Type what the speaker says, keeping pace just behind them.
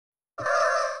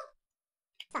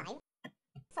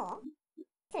4,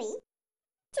 3,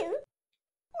 2.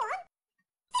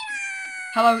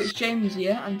 Hello, it's James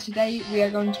here, and today we are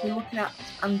going to be looking at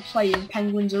and playing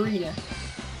Penguins Arena.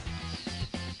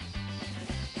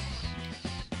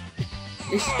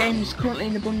 This game is currently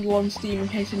in the bundle on Steam in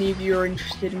case any of you are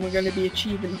interested, and we're going to be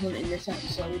achievement hunting this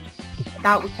episode. I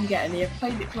doubt we can get any. I've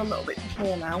played it for a little bit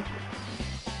before now,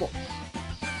 but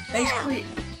basically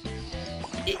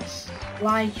it's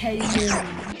like a,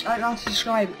 I don't know how to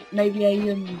describe it, maybe a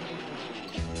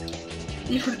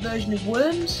different version of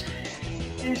Worms,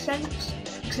 in a sense.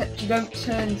 Except you don't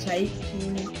turn take,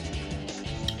 you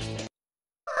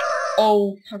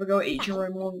all have a go at each other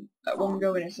in one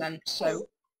go in a sense, so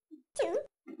 2,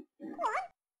 1.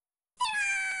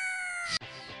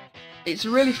 it's a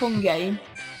really fun game,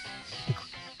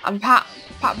 and part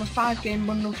of a 5-game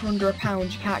bundle for under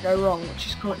 £1 you can't go wrong, which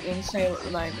is currently on sale at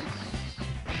the moment.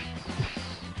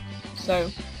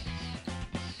 So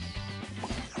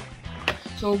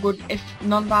it's all good. If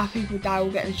none of our people die,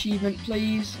 we'll get an achievement,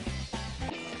 please.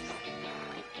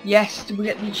 Yes, did we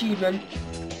get the achievement?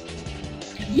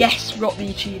 Yes, we got the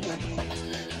achievement.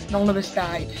 None of us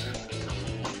died,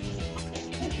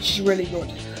 which is really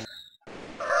good.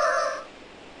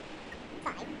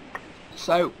 5,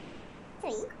 So, 3,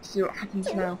 let's see what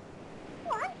happens now.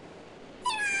 1.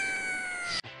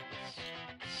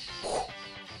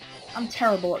 I'm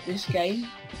terrible at this game,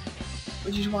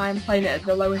 which is why I'm playing it at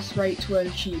the lowest rate to earn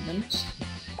achievements.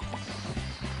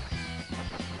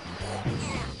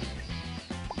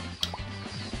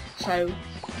 So,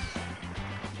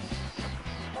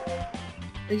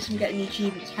 at least I'm getting the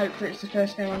achievements. Hopefully it's the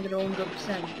first game I'm going to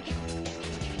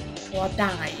 100%. Well, I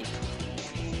died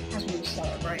as we were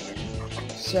celebrating.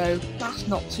 So, that's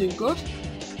not too good.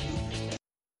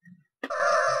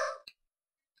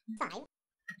 5, But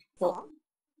 4,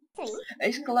 3.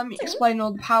 basically, let me explain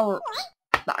all the power-ups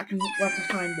that I can where to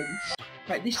find them.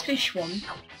 Right, this fish one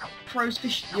throws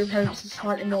fish at your opponents is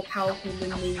slightly more powerful than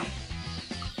the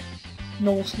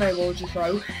normal snowballs you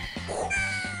throw.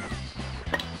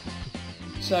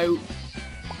 So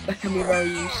that can be very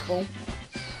useful.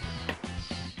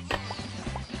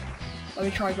 Let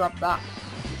me try grab that.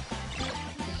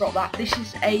 I've got that. This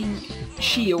is a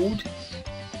shield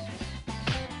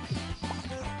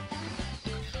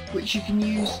which you can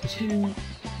use to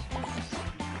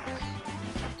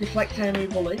deflect enemy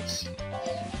bullets.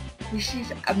 This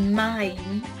is a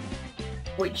mine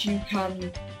which you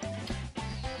can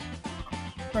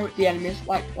throw at the enemies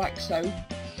like so.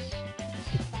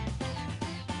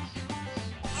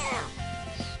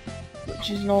 Which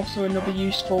is also another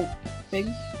useful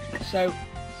thing. So,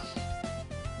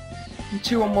 in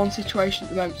 2-on-1 situation at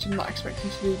the moment, so I'm not expecting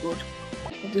to do good.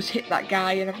 I'll just hit that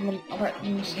guy and I'll let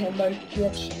them use him both.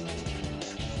 Yes.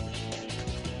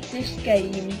 This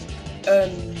game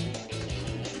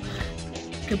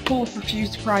can pull up a few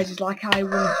surprises, like I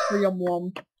won a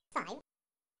 3-on-1. 5,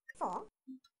 4,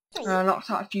 3. And I knocked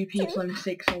out a few people in a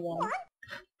 6-on-1.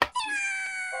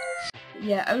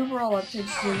 Yeah, overall I'd say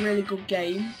this is a really good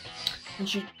game. You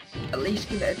should at least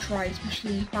give it a try,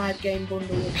 especially in the 5-game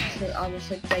bundle, which is, as I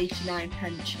said,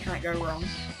 89p. You can't go wrong.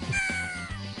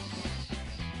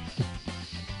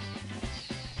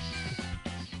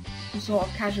 It's a sort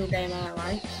of casual game I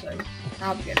like, so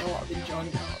I'll be getting a lot of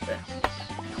enjoyment out of it.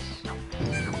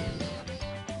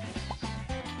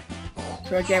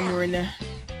 So again, we're in a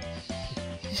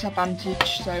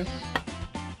disadvantage, so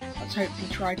let's hopefully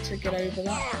try to get over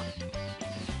that.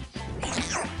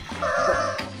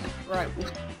 Right,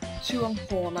 we're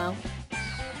 2-on-4 now.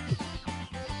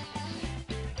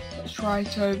 Let's try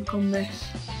to overcome this.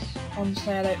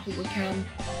 Honestly, I don't think we can.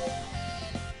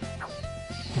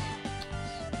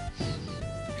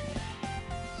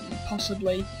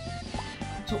 Possibly.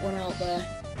 I took one out there.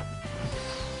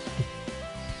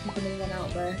 Took another one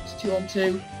out there. It's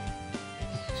 2-on-2.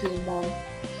 2-on-1.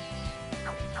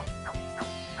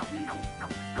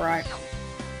 Right.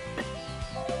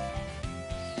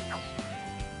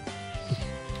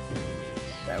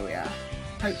 There we are.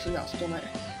 Hopefully that's done it.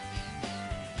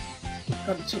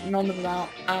 God, it took none of them out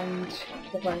and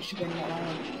they've managed to win that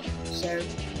round. So,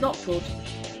 not good.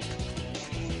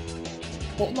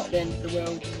 But not the end of the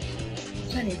world.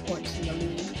 There's only points in the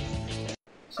lead.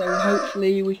 So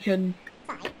hopefully we can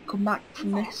come back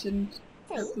from this and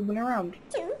hopefully win a round.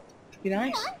 Should be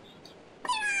nice.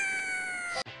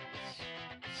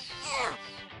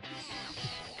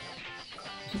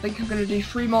 So I think I'm going to do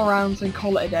 3 more rounds and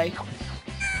call it a day.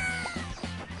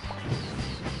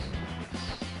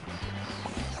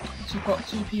 So we've got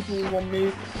 2 people with 1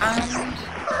 move, and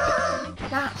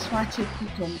that's why typical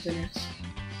comes in it.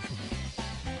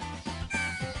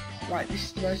 Right, this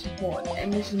is the most important,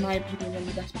 and this is my opinion one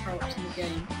of the best power-ups in the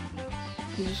game.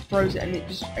 He just throws it and it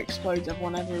just explodes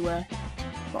everyone everywhere.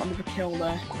 Got another kill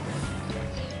there.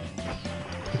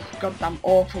 It's goddamn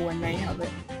awful when they have it.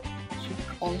 Should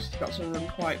honestly got some of them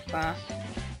quite far.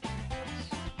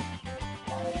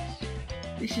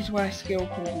 This is where skill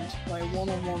comes into play.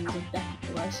 One-on-ones are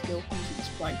definitely where skill comes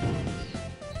into play.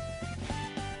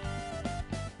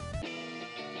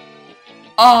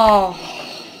 Oh!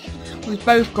 We was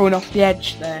both going off the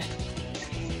edge there.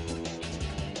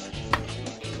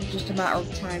 It was just a matter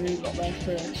of time who got there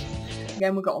first.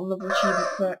 Again, we got another achievement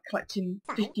for collecting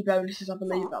 50 bonuses, I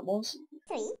believe that was.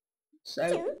 3, So,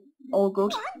 2, all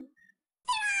good.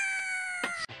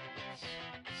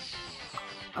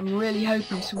 I'm really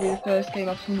hoping this will be the first game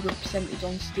I've 100%ed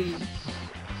on Steam.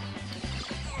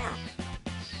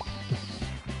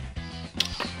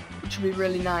 Which will be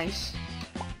really nice.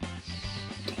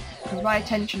 Because my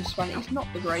attention span is not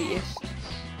the greatest.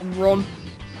 And run.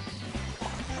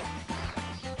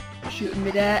 Shoot in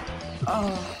mid-air.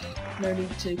 Oh, no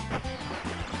need to.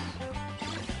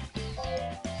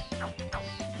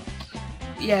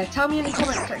 Yeah, tell me in the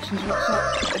comment sections what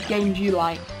sort of games you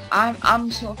like. I'm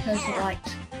the sort of person that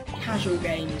likes casual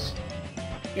games.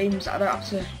 Games that I don't have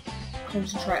to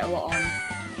concentrate a lot on.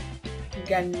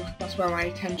 Again, that's where my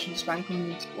attention span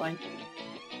comes into play.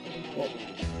 But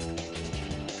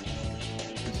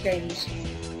this game's a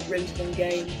really fun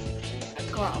game. I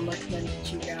can't recommend it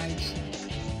to you guys.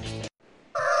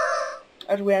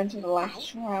 As we enter the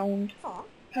last round, 4,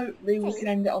 hopefully we can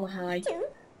end it on a high. 2,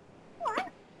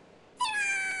 1.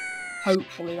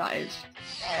 Hopefully that is.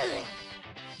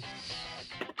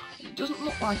 It doesn't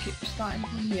look like it starting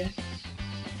from here.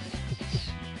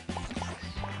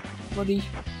 Buddy,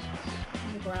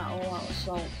 go out all out of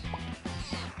salt.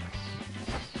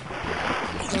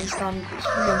 Don't stand, it's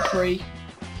 3-on-3.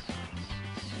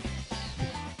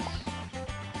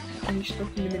 And you're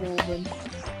stuck in the middle of them.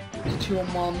 It's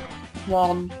 2-on-1.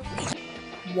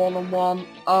 1-on-1.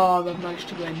 Oh, they've managed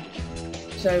to win.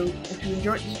 So, if you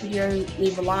enjoyed this video,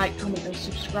 leave a like, comment and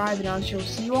subscribe, and I shall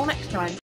see you all next time.